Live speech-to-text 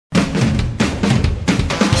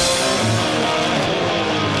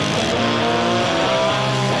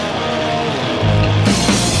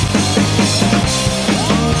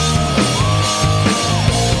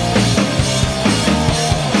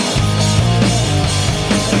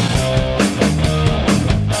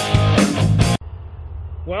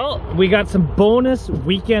we got some bonus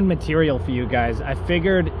weekend material for you guys. I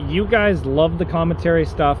figured you guys love the commentary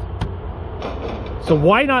stuff, so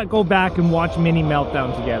why not go back and watch Mini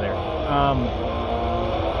Meltdown together?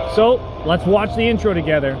 So let's watch the intro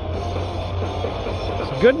together.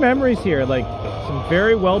 Some good memories here, like some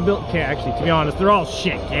very well built. Actually, to be honest, they're all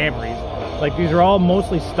shit Camrys. Like, these are all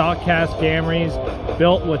mostly stock cast Camrys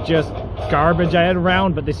built with just garbage I had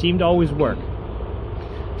around, but they seem to always work.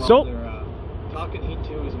 So Talking Heat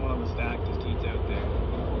 2 is one of the stackest heats out there.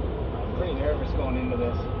 I'm pretty nervous going into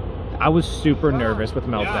this. I was super nervous with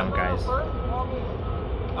Meltdown, guys.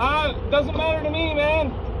 Doesn't matter to me,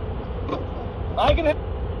 man. I can.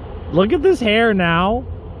 Look at this hair now,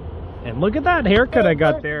 and look at that haircut I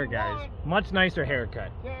got there, guys. Much nicer haircut.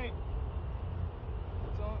 Okay.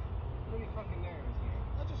 It's all pretty fucking nervous here.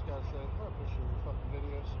 I just gotta say, I appreciate your fucking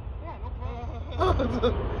videos. Yeah, no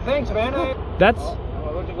problem. Thanks, man.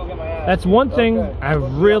 That's one thing I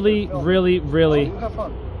really Have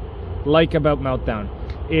fun. like about Meltdown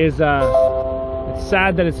is it's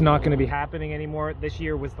sad that it's not going to be happening anymore. This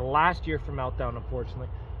year was the last year for Meltdown, unfortunately.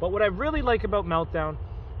 But what I really like about Meltdown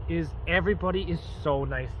is everybody is so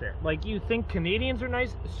nice there. Like, you think Canadians are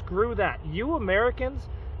nice? Screw that. You Americans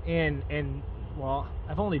and well,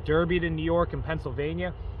 I've only derbied in New York and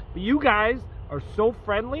Pennsylvania, but you guys are so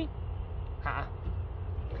friendly.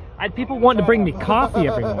 I had people wanting to bring me coffee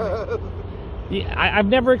every morning. Yeah, I've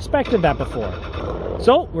never expected that before.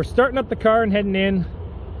 So we're starting up the car and heading in,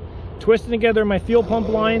 twisting together my fuel pump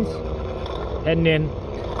lines, heading in.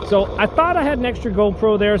 So I thought I had an extra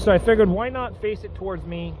GoPro there, so I figured why not face it towards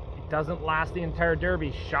me. It doesn't last the entire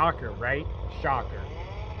derby. Shocker, right? Shocker.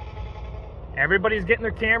 Everybody's getting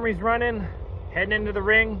their Camrys running, heading into the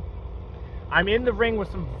ring. I'm in the ring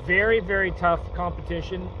with some very tough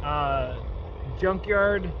competition.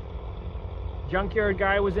 Junkyard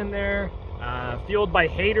guy was in there. Fueled by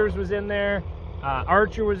Haters was in there.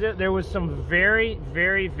 Archer was in. There was some very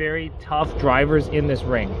tough drivers in this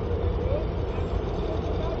ring.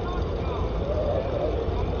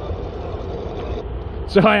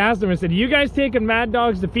 So I asked him, I said, you guys taking Mad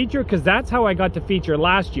Dogs to feature? Because that's how I got to feature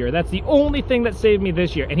last year. That's the only thing that saved me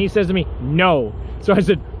this year. And he says to me, no. So I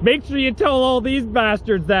said, make sure you tell all these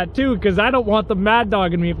bastards that too, because I don't want them Mad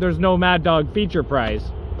Dogging me if there's no Mad Dog feature prize.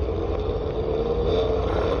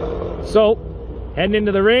 So, heading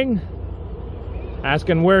into the ring,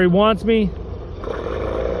 asking where he wants me.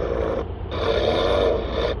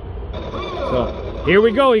 So, here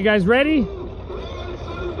we go. You guys ready?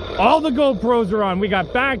 All the GoPros are on. We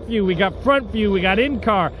got back view, we got front view, we got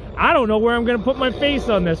in-car. I don't know where I'm going to put my face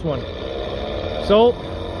on this one. So,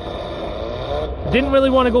 didn't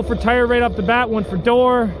really want to go for tire right off the bat, went for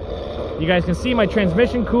door. You guys can see my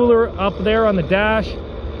transmission cooler up there on the dash.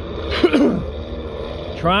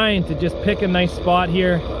 Trying to just pick a nice spot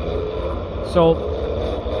here. So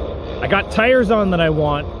I got tires on that I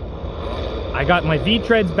want. I got my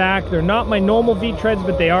V-treads back. They're not my normal V-treads,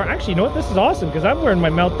 but they are. Actually, you know what? This is awesome because I'm wearing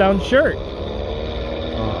my Meltdown shirt.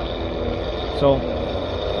 So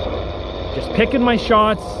just picking my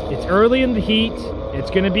shots. It's early in the heat.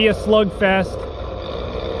 It's going to be a slugfest.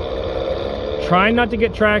 Trying not to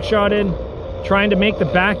get track shotted. Trying to make the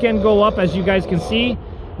back end go up, as you guys can see.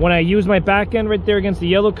 When I use my back end right there against the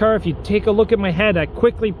yellow car, if you take a look at my head, I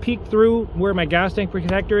quickly peek through where my gas tank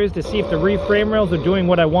protector is to see if the rear frame rails are doing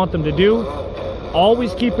what I want them to do.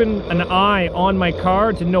 Always keeping an eye on my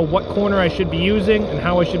car to know what corner I should be using and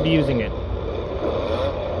how I should be using it.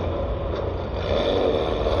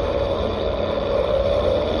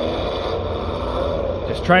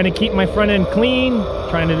 Just trying to keep my front end clean,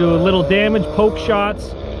 trying to do a little damage, poke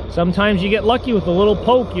shots. Sometimes you get lucky with a little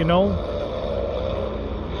poke, you know.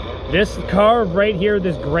 This car right here,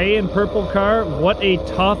 this gray and purple car, what a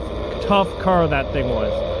tough car that thing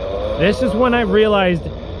was. This is when I realized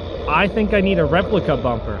I think I need a replica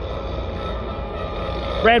bumper.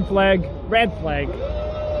 Red flag, red flag.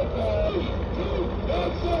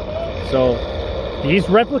 So these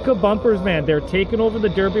replica bumpers, man, they're taking over the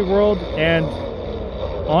derby world. And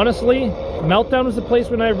honestly, Meltdown was the place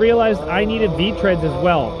when I realized I needed V-treads as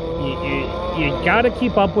well. You gotta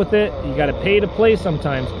keep up with it. You gotta pay to play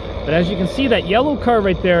sometimes. But as you can see, that yellow car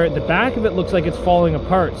right there, the back of it looks like it's falling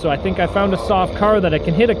apart. So I think I found a soft car that I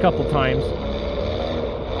can hit a couple times.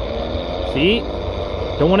 See?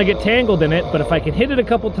 Don't want to get tangled in it, but if I can hit it a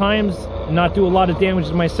couple times and not do a lot of damage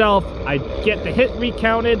to myself, I get the hit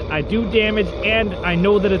recounted, I do damage, and I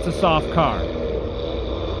know that it's a soft car.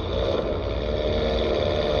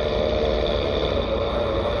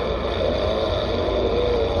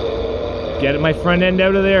 Get my front end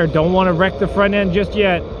out of there. Don't want to wreck the front end just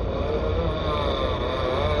yet.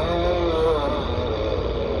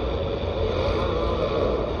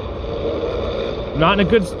 Not in a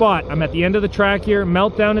good spot. I'm at the end of the track here.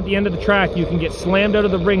 Meltdown at the end of the track. You can get slammed out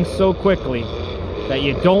of the ring so quickly that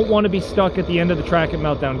you don't want to be stuck at the end of the track at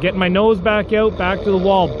Meltdown. Getting my nose back out, back to the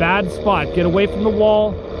wall. Bad spot. Get away from the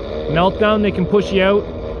wall. Meltdown, they can push you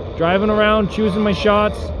out. Driving around, choosing my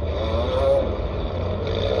shots.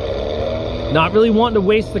 Not really wanting to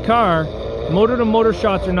waste the car. Motor to motor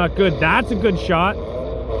shots are not good. That's a good shot.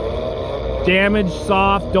 Damage,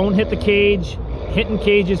 soft, don't hit the cage. Hitting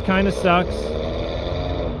cages kind of sucks.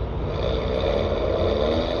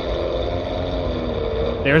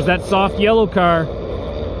 There's that soft yellow car.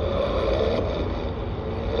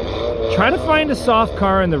 Try to find a soft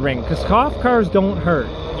car in the ring, because soft cars don't hurt.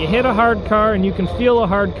 You hit a hard car and you can feel a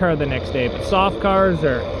hard car the next day, but soft cars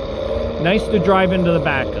are nice to drive into the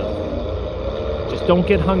back of. Just don't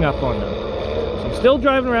get hung up on them. So I'm still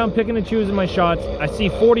driving around picking and choosing my shots. I see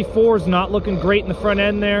 44s not looking great in the front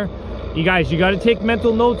end there. You guys, you got to take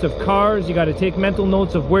mental notes of cars. You got to take mental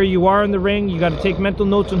notes of where you are in the ring. You got to take mental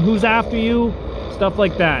notes on who's after you. Stuff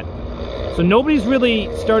like that. So nobody's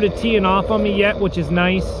really started teeing off on me yet, which is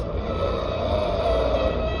nice.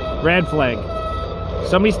 Red flag.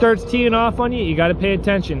 Somebody starts teeing off on you, you got to pay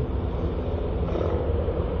attention.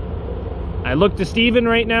 I look to Steven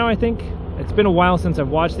right now, I think. It's been a while since I've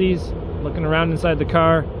watched these. Looking around inside the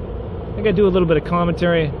car. I think I do a little bit of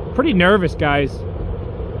commentary. Pretty nervous, guys.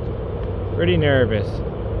 Pretty nervous.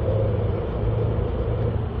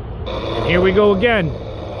 And here we go again.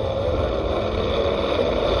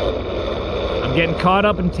 I'm getting caught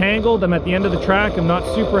up and tangled. I'm at the end of the track. I'm not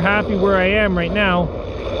super happy where I am right now.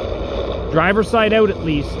 Driver's side out at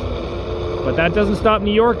least. But that doesn't stop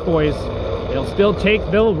New York boys.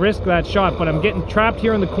 They'll risk that shot, but I'm getting trapped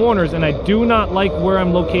here in the corners and I do not like where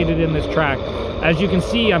I'm located in this track. As you can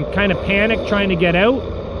see, I'm kind of panicked trying to get out.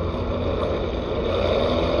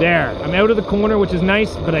 There, I'm out of the corner, which is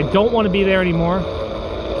nice, but I don't want to be there anymore.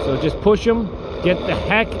 So just push them, get the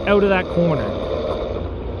heck out of that corner.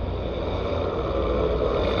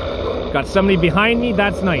 Got somebody behind me,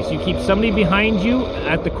 that's nice. You keep somebody behind you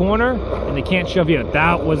at the corner and they can't shove you out.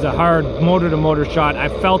 That was a hard motor-to-motor shot. I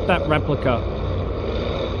felt that replica.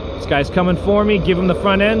 This guy's coming for me, give him the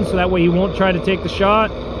front end so that way he won't try to take the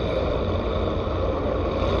shot.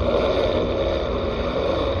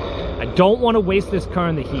 I don't want to waste this car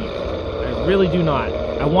in the heat. I really do not.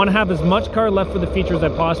 I want to have as much car left for the feature as I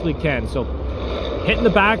possibly can. So hitting the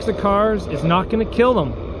backs of cars is not going to kill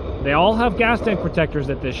them. They all have gas tank protectors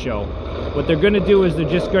at this show. What they're going to do is they're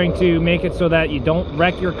just going to make it so that you don't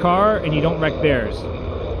wreck your car and you don't wreck theirs.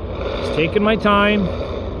 Just taking my time,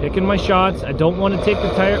 picking my shots. I don't want to take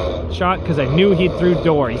the tire shot because I knew he'd through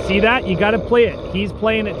door. You see that? You got to play it. He's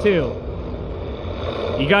playing it too.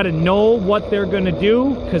 You got to know what they're going to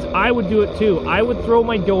do, because I would do it too. I would throw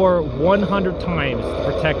my door 100 times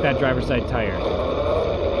to protect that driver's side tire.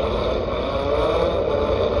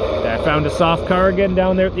 I found a soft car again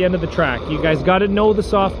down there at the end of the track. You guys got to know the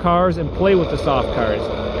soft cars and play with the soft cars,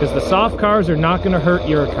 because the soft cars are not going to hurt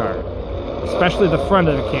your car, especially the front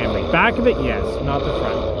of the Camry. Back of it, yes, not the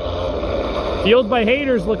front. Fueled by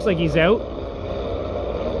haters looks like he's out.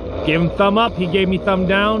 Gave him thumb up, he gave me thumb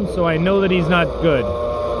down, so I know that he's not good.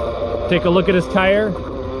 Take a look at his tire.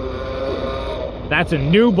 That's a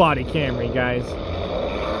new body Camry, guys.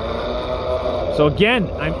 So again,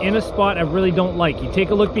 I'm in a spot I really don't like. You take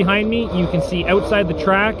a look behind me, you can see outside the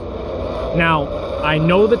track. Now, I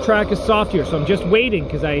know the track is soft here, so I'm just waiting,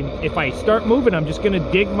 because if I start moving, I'm just going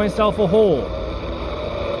to dig myself a hole.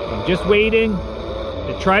 I'm just waiting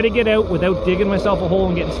to try to get out without digging myself a hole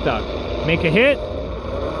and getting stuck. Make a hit,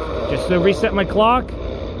 just to reset my clock,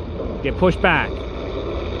 get pushed back.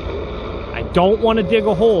 I don't want to dig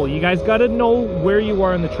a hole. You guys got to know where you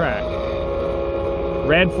are in the track.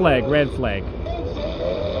 Red flag, red flag.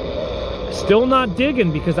 Still not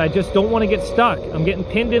digging because I just don't want to get stuck. I'm getting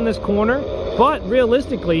pinned in this corner, but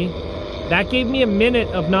realistically, that gave me a minute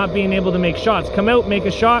of not being able to make shots. Come out, make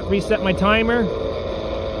a shot, reset my timer,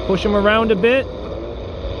 push them around a bit.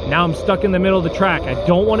 Now I'm stuck in the middle of the track. I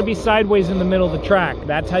don't want to be sideways in the middle of the track.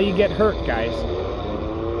 That's how you get hurt, guys.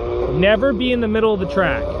 Never be in the middle of the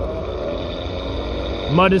track.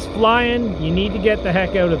 Mud is flying. You need to get the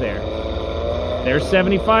heck out of there. There's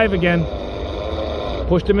 75 again.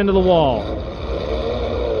 Pushed him into the wall.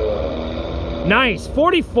 Nice,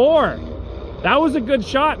 44. That was a good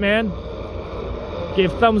shot, man.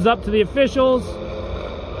 Give thumbs up to the officials.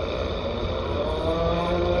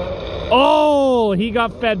 Oh, he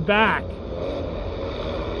got fed back.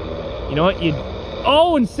 You know what?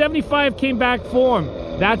 Oh, and 75 came back for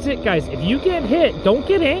him. That's it, guys. If you get hit, don't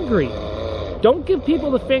get angry. Don't give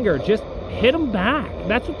people the finger. Just hit them back.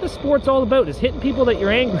 That's what the sport's all about, is hitting people that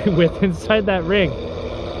you're angry with inside that ring.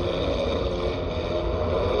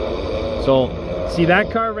 So, see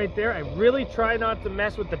that car right there? I really try not to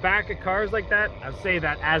mess with the back of cars like that. I say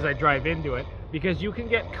that as I drive into it, because you can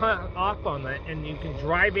get cut off on that and you can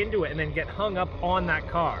drive into it and then get hung up on that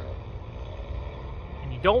car.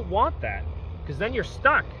 And you don't want that, because then you're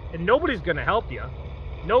stuck and nobody's gonna help you.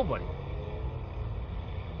 Nobody.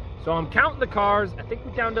 So I'm counting the cars. I think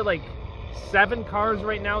we're down to like 7 cars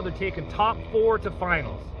right now. They're taking top 4 to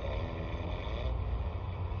finals.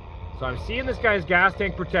 So I'm seeing this guy's gas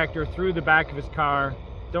tank protector through the back of his car.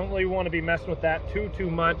 Don't really want to be messing with that too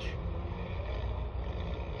much.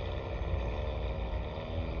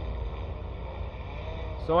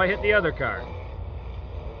 So I hit the other car.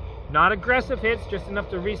 Not aggressive hits, just enough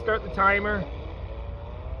to restart the timer.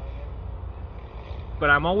 But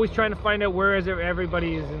I'm always trying to find out where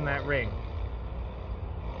everybody is in that ring.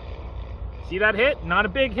 See that hit? Not a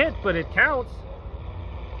big hit, but it counts.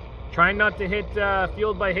 Trying not to hit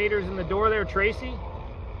Fueled by Haters in the door there, Tracy.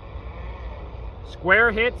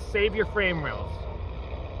 Square hits, save your frame rails.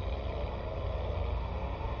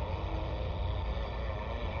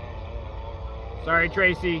 Sorry,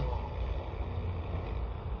 Tracy.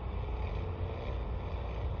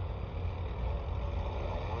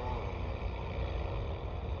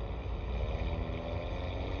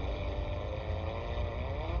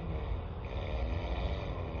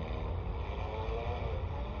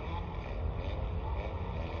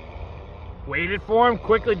 Waited for him,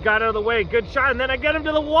 quickly got out of the way. Good shot, and then I get him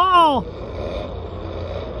to the wall.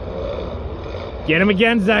 Get him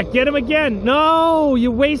again, Zach. Get him again. No,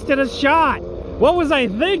 you wasted a shot. What was I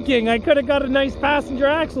thinking? I could have got a nice passenger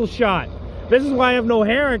axle shot. This is why I have no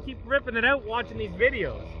hair. I keep ripping it out watching these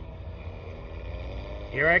videos.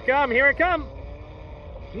 Here I come. Here I come.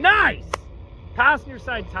 Nice. Passenger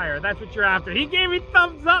side tire. That's what you're after. He gave me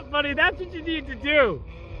thumbs up, buddy. That's what you need to do.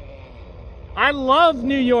 I love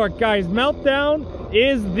New York, guys. Meltdown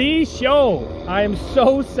is the show. I am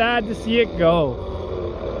so sad to see it go.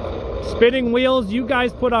 Spinning Wheels, you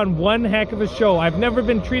guys put on one heck of a show. I've never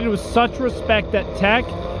been treated with such respect at Tech.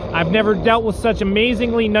 I've never dealt with such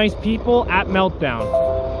amazingly nice people at Meltdown.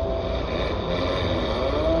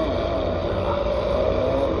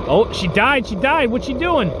 Oh, she died. She died. What's she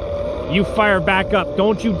doing? You fire back up.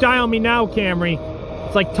 Don't you die on me now, Camry.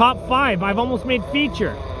 It's like top 5. I've almost made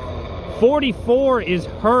feature. 44 is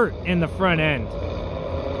hurt in the front end.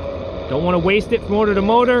 Don't want to waste it from motor to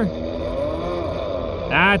motor.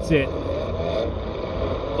 That's it.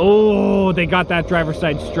 Oh, they got that driver's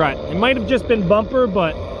side strut. It might have just been bumper,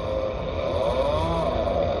 but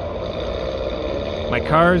my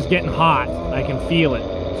car is getting hot. I can feel it.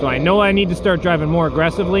 So I know I need to start driving more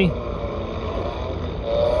aggressively.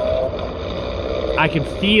 I can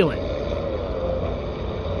feel it.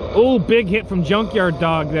 Oh, big hit from Junkyard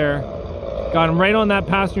Dog there. Got him right on that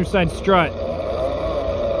passenger side strut.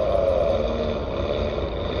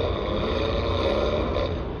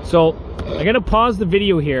 So, I'm gonna pause the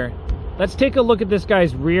video here. Let's take a look at this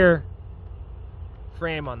guy's rear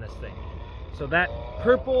frame on this thing. So that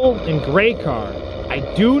purple and gray car, I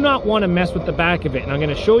do not want to mess with the back of it, and I'm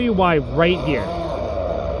gonna show you why right here.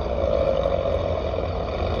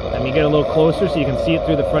 Let me get a little closer so you can see it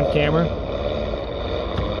through the front camera.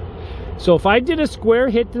 So if I did a square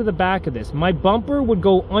hit to the back of this, my bumper would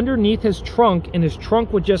go underneath his trunk, and his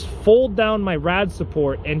trunk would just fold down my rad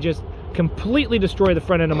support and just completely destroy the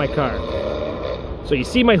front end of my car. So you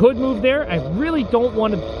see my hood move there? I really don't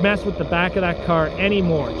want to mess with the back of that car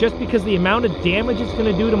anymore, just because the amount of damage it's going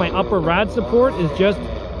to do to my upper rad support is just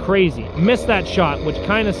crazy. Missed that shot, which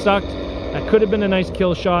kind of sucked. That could have been a nice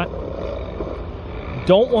kill shot.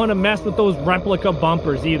 Don't want to mess with those replica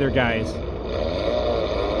bumpers either, guys.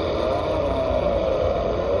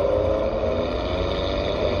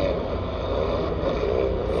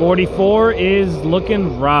 .44 is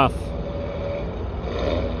looking rough.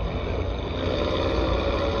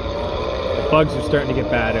 The bugs are starting to get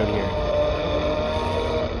bad out here.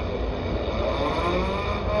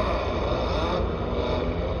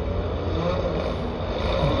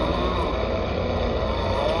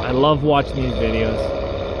 I love watching these videos.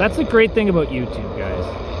 That's the great thing about YouTube, guys.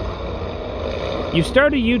 You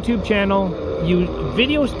start a YouTube channel, you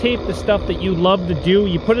videos tape the stuff that you love to do,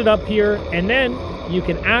 you put it up here, and then you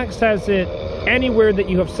can access it anywhere that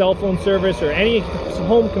you have cell phone service or any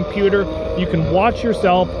home computer. You can watch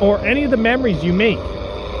yourself or any of the memories you make.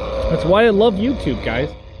 That's why I love YouTube, guys.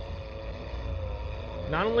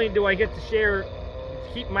 Not only do I get to share,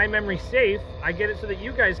 keep my memory safe, I get it so that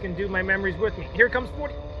you guys can do my memories with me. Here comes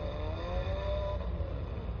 40.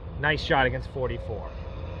 Nice shot against 44.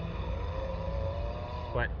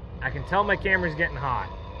 but I can tell my camera's getting hot.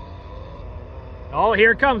 Oh,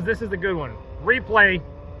 here it comes. This is the good one. Replay.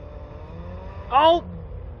 Oh,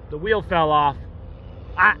 the wheel fell off.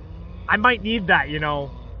 I might need that, you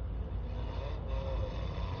know.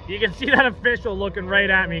 You can see that official looking right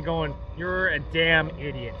at me going, "You're a damn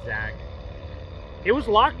idiot, Zach." It was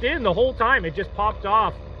locked in the whole time. It just popped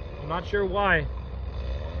off. I'm not sure why.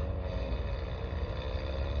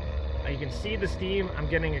 You can see the steam. I'm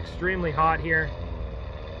getting extremely hot here.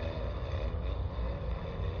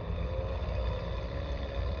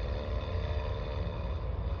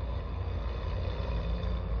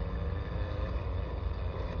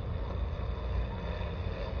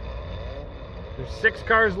 There's 6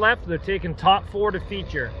 cars left. They're taking top 4 to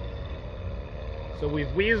feature. So we've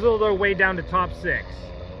weaseled our way down to top 6.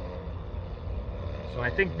 So I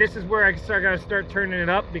think this is where I gotta start turning it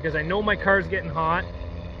up, because I know my car's getting hot.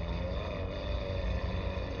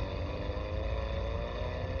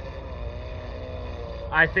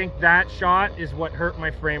 I think that shot is what hurt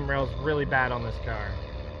my frame rails really bad on this car.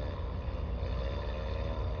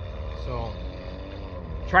 So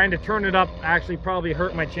trying to turn it up actually probably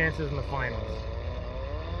hurt my chances in the finals.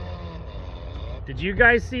 Did you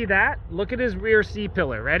guys see that? Look at his rear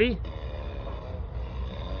C-pillar. Ready?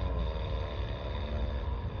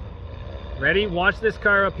 Ready? Watch this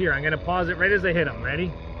car up here. I'm going to pause it right as I hit him.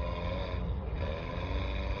 Ready?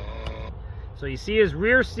 So you see his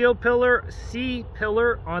rear C-pillar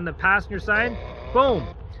on the passenger side? Boom!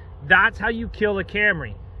 That's how you kill a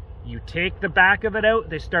Camry. You take the back of it out,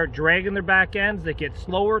 they start dragging their back ends, they get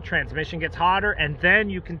slower, transmission gets hotter, and then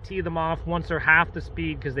you can tee them off once they're half the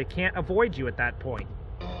speed, because they can't avoid you at that point.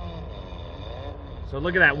 So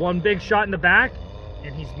look at that, one big shot in the back,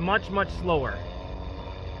 and he's much, much slower.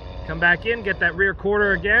 Come back in, get that rear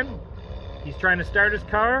quarter again. He's trying to start his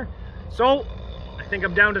car. So, I think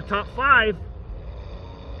I'm down to top 5.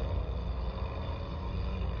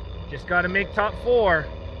 Just got to make top 4.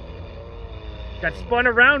 Got spun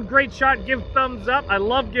around, great shot, give thumbs up. I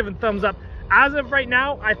love giving thumbs up. As of right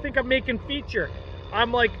now, I think I'm making feature.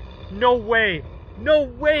 I'm like, no way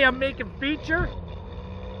I'm making feature.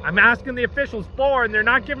 I'm asking the officials 4 and they're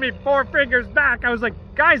not giving me 4 fingers back. I was like,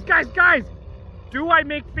 guys, do I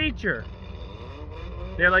make feature?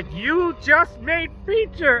 They're like, you just made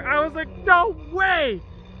feature. I was like, no way.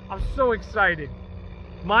 I'm so excited.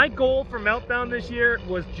 My goal for Meltdown this year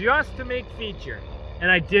was just to make feature,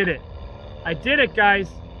 and I did it. I did it, guys.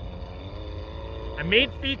 I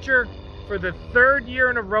made feature for the 3rd year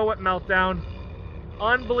in a row at Meltdown.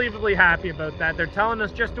 Unbelievably happy about that. They're telling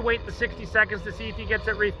us just to wait the 60 seconds to see if he gets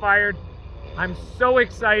it refired. I'm so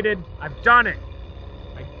excited. I've done it.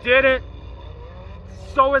 I did it.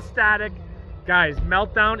 So ecstatic. Guys,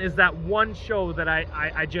 Meltdown is that one show that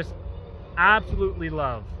I just absolutely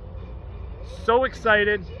love. So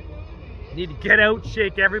excited. Need to get out,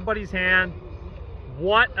 shake everybody's hand.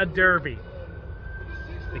 What a derby.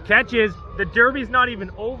 The catch is, the derby's not even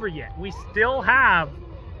over yet. We still have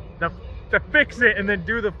to fix it and then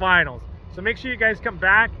do the finals. So make sure you guys come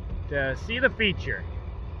back to see the feature.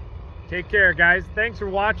 Take care, guys. Thanks for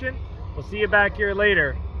watching. We'll see you back here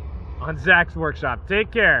later on Zach's Workshop.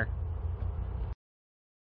 Take care.